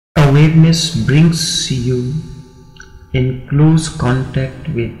Awareness brings you in close contact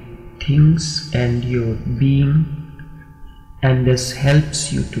with things and your being, and this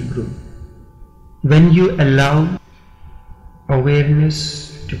helps you to grow. When you allow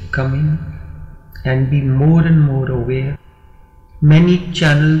awareness to come in and be more and more aware, many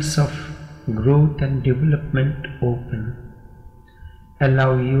channels of growth and development open.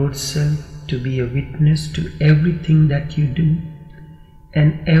 Allow yourself to be a witness to everything that you do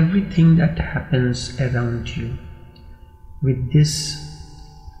and everything that happens around you. With this,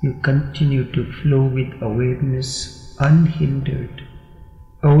 you continue to flow with awareness unhindered.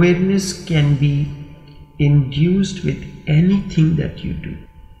 Awareness can be induced with anything that you do.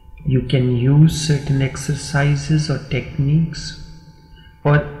 You can use certain exercises or techniques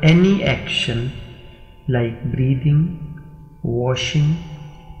or any action like breathing, washing,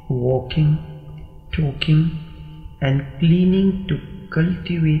 walking, talking, and cleaning to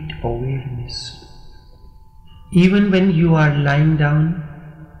cultivate awareness. Even when you are lying down,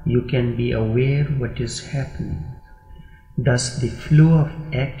 you can be aware what is happening. Thus, the flow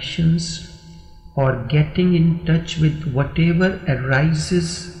of actions or getting in touch with whatever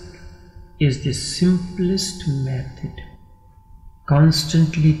arises is the simplest method.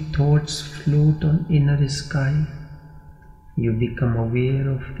 Constantly thoughts float on inner sky. You become aware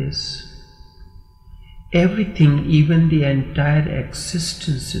of this. Everything, even the entire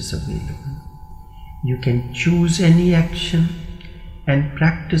existence, is available. You can choose any action and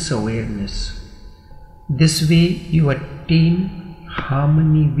practice awareness. This way you attain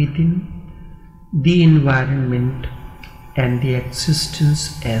harmony within the environment and the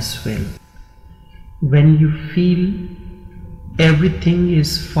existence as well. When you feel everything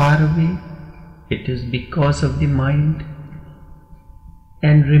is far away, it is because of the mind.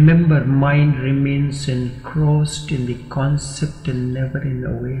 And remember, mind remains engrossed in the concept and never in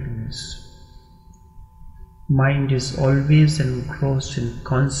awareness. Mind is always engrossed in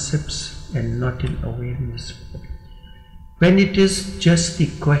concepts and not in awareness. When it is just the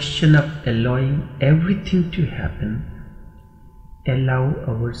question of allowing everything to happen, allow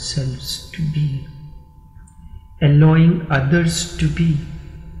ourselves to be, allowing others to be.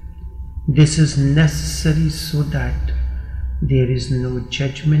 This is necessary so that there is no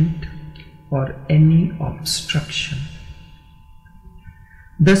judgment or any obstruction.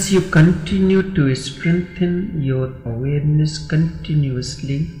 Thus you continue to strengthen your awareness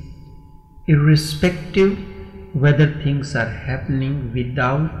continuously, irrespective whether things are happening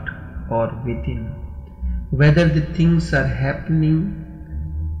without or within, whether the things are happening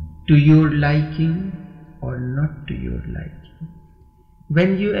to your liking or not to your liking.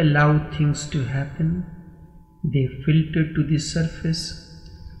 When you allow things to happen, they filter to the surface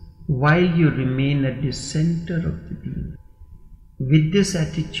while you remain at the center of the being. With this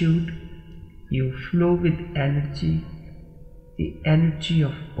attitude, you flow with energy, the energy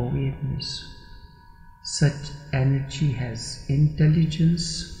of awareness. Such energy has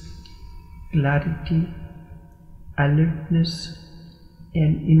intelligence, clarity, alertness,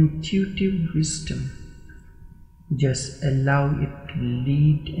 and intuitive wisdom. Just allow it to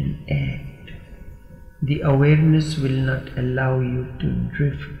lead and act. The awareness will not allow you to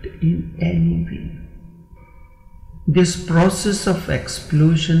drift in any way. This process of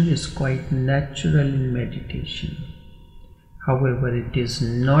explosion is quite natural in meditation. However, it is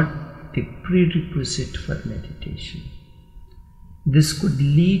not the prerequisite for meditation. This could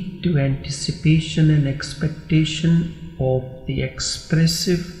lead to anticipation and expectation of the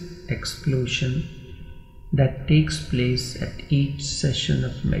expressive explosion that takes place at each session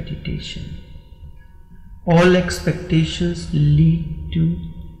of meditation. All expectations lead to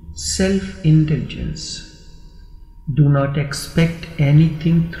self-indulgence. Do not expect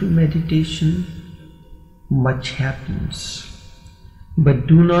anything through meditation. Much happens, but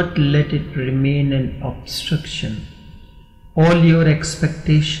do not let it remain an obstruction. All your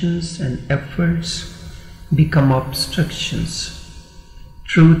expectations and efforts become obstructions.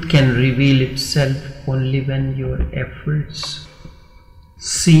 Truth can reveal itself only when your efforts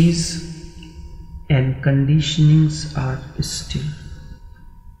cease and conditionings are still.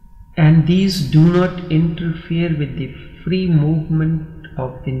 And these do not interfere with the free movement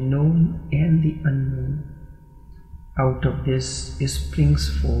of the known and the unknown. Out of this springs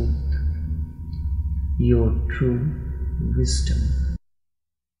forth your true wisdom.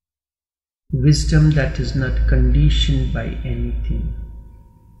 Wisdom that is not conditioned by anything.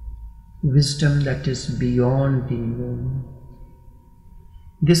 Wisdom that is beyond the known.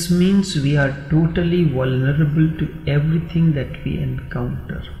 This means we are totally vulnerable to everything that we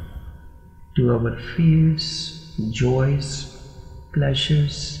encounter, to our fears, joys,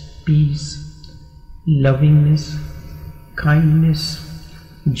 pleasures, peace, lovingness, kindness,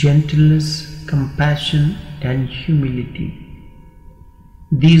 gentleness, compassion, and humility.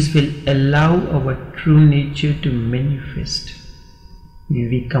 These will allow our true nature to manifest. We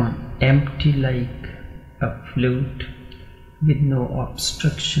become empty like a float with no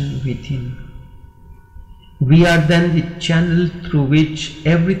obstruction within. We are then the channel through which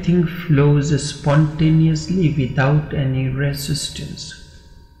everything flows spontaneously without any resistance.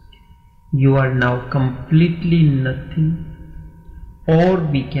 You are now completely nothing, or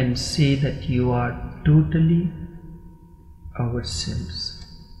we can say that you are totally ourselves.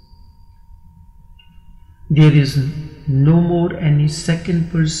 There is no more any second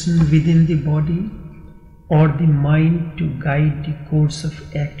person within the body or the mind to guide the course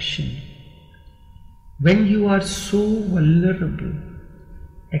of action. When you are so vulnerable,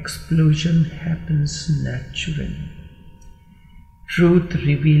 explosion happens naturally. Truth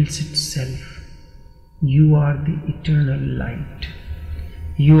reveals itself. You are the eternal light.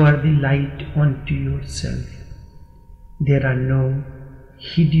 You are the light unto yourself. There are no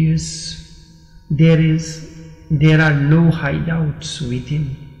there are no hideouts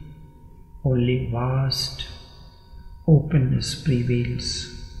within. Only vast openness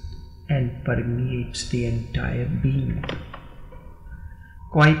prevails and permeates the entire being.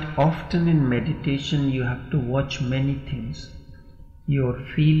 Quite often in meditation you have to watch many things: your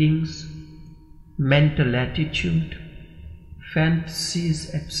feelings, mental attitude,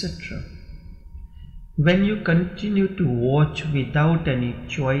 fantasies, etc. When you continue to watch without any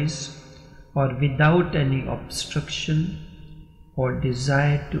choice or without any obstruction or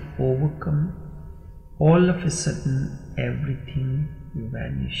desire to overcome, all of a sudden everything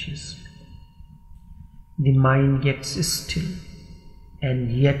vanishes. The mind gets still and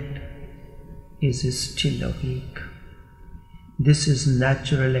yet is still awake. This is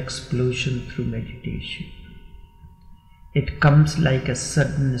natural explosion through meditation. It comes like a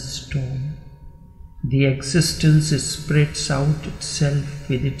sudden storm. The existence spreads out itself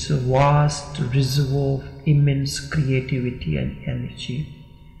with its vast reservoir of immense creativity and energy.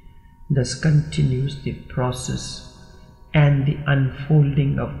 Thus continues the process and the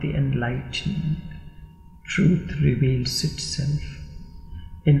unfolding of the enlightenment. Truth reveals itself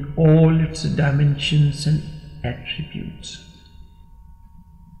in all its dimensions and attributes.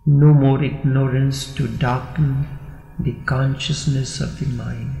 No more ignorance to darken the consciousness of the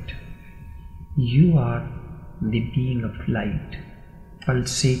mind. You are the being of light,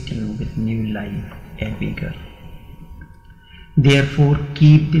 pulsating with new life and vigor. Therefore,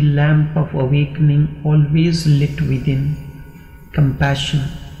 keep the lamp of awakening always lit within. Compassion,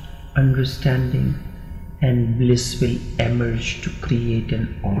 understanding, and bliss will emerge to create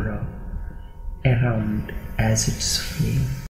an aura around as its flame.